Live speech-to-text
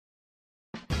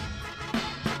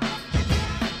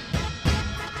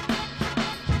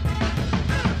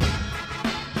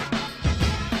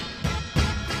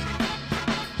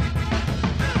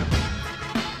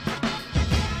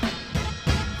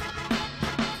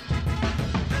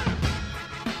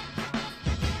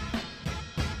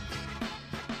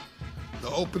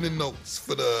Opening notes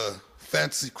for the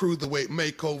Fantasy Cruiserweight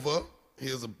makeover.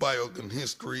 Here's a bio and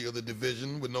history of the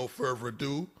division. With no further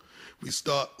ado, we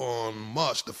start on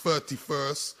March the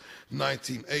 31st,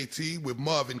 1980, with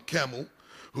Marvin Camel,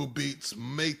 who beats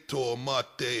Mator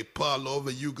Mate Palov,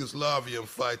 a Yugoslavian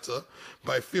fighter,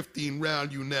 by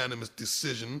 15-round unanimous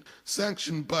decision.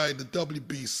 Sanctioned by the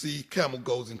WBC, Camel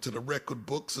goes into the record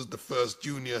books as the first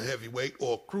junior heavyweight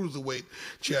or cruiserweight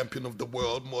champion of the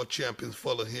world. More champions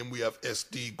follow him. We have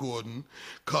S.D. Gordon,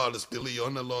 Carlos De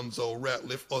Leon, Alonzo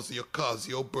Ratliff, Ozzy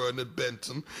Ocasio, Bernard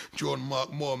Benton, John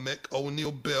Mark Mormek,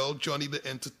 O'Neal Bell, Johnny the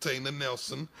Entertainer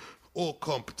Nelson. All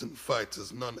competent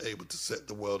fighters, none able to set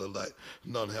the world alight,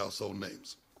 none household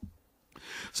names.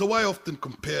 So I often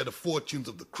compare the fortunes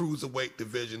of the cruiserweight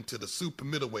division to the super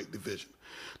middleweight division.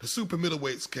 The super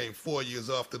middleweights came 4 years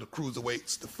after the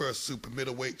cruiserweights. The first super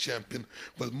middleweight champion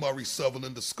was Murray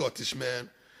Sutherland, the Scottish man.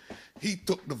 He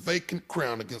took the vacant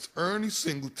crown against Ernie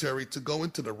Singletary to go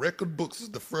into the record books as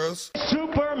the first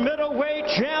super middleweight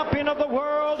champion of the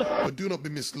world. But do not be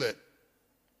misled.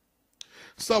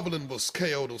 Sutherland was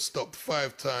KO'd or stopped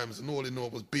 5 times, and all in all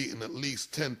was beaten at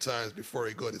least 10 times before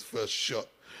he got his first shot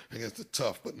against the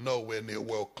tough but nowhere near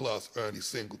world-class Ernie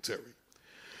Singletary.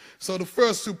 So the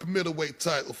first super middleweight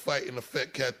title fight in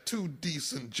effect had 2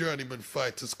 decent journeyman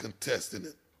fighters contesting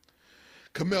it.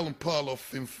 Kamel and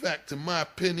Palov, in fact, in my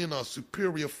opinion, are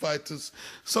superior fighters,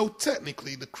 so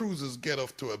technically the cruisers get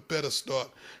off to a better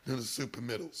start than the super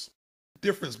middles.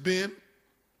 Difference being,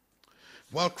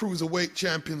 while cruiserweight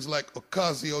champions like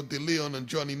Ocasio, De Leon, and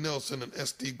Johnny Nelson and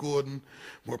S.D. Gordon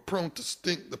were prone to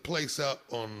stink the place out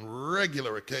on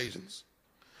regular occasions,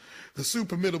 the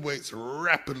super middleweights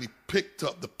rapidly picked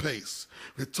up the pace,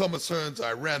 with Thomas Hearns,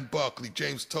 Iran Barkley,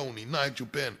 James Toney, Nigel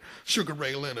Benn, Sugar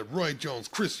Ray Leonard, Roy Jones,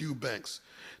 Chris Eubanks,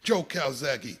 Joe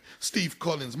Calzaghe, Steve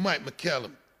Collins, Mike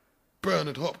McCallum,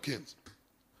 Bernard Hopkins.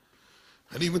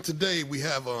 And even today, we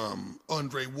have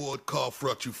Andre Ward, Carl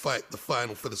Froch, who fight the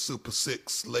final for the Super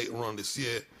 6 later on this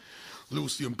year.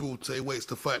 Lucian Bute waits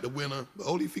to fight the winner, but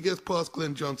only if he gets past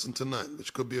Glenn Johnson tonight,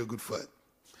 which could be a good fight.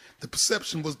 The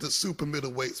perception was that super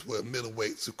middleweights were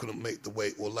middleweights who couldn't make the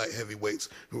weight, or light heavyweights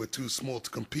who were too small to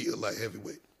compete at light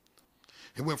heavyweight.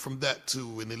 It went from that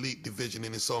to an elite division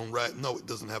in its own right. No, it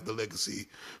doesn't have the legacy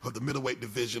of the middleweight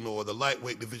division or the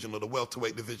lightweight division or the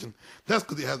welterweight division. That's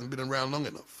because it hasn't been around long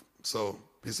enough. So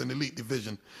it's an elite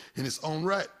division in its own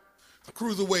right.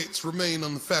 Cruiserweights remain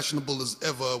unfashionable as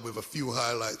ever, with a few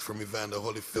highlights from Evander,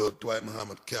 Holyfield, Dwight,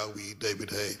 Muhummad, Cowie,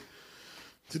 David Haye.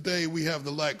 Today we have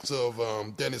the likes of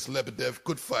Denis Lebedev,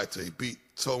 good fighter. He beat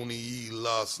Toney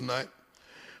last night.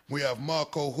 We have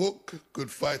Marco Hook, good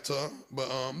fighter, but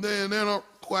they're not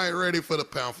quite ready for the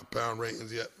pound-for-pound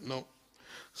ratings yet. No.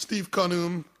 Steve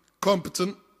Cunningham,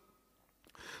 competent,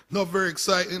 not very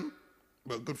exciting,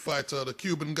 but good fighter. The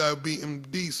Cuban guy beat him,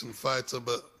 decent fighter,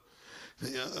 but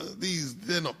these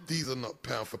are not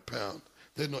pound for pound.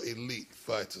 They're not elite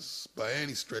fighters by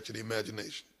any stretch of the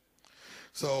imagination.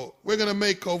 So we're gonna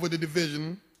make over the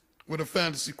division with a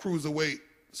Fantasy Cruiserweight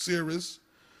series.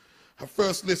 I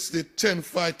first listed 10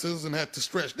 fighters and had to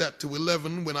stretch that to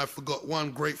 11 when I forgot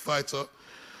one great fighter.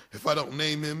 If I don't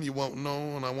name him, you won't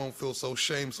know, and I won't feel so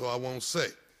ashamed, so I won't say.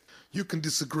 You can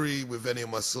disagree with any of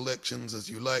my selections as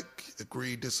you like,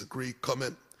 agree, disagree,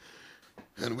 comment,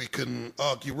 and we can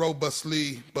argue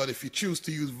robustly, but if you choose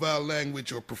to use vile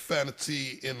language or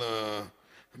profanity in a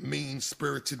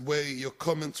mean-spirited way, your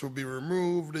comments will be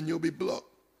removed and you'll be blocked.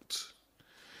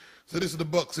 So this is the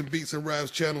Bucks and Beats and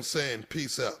Rhymes channel saying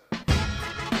peace out.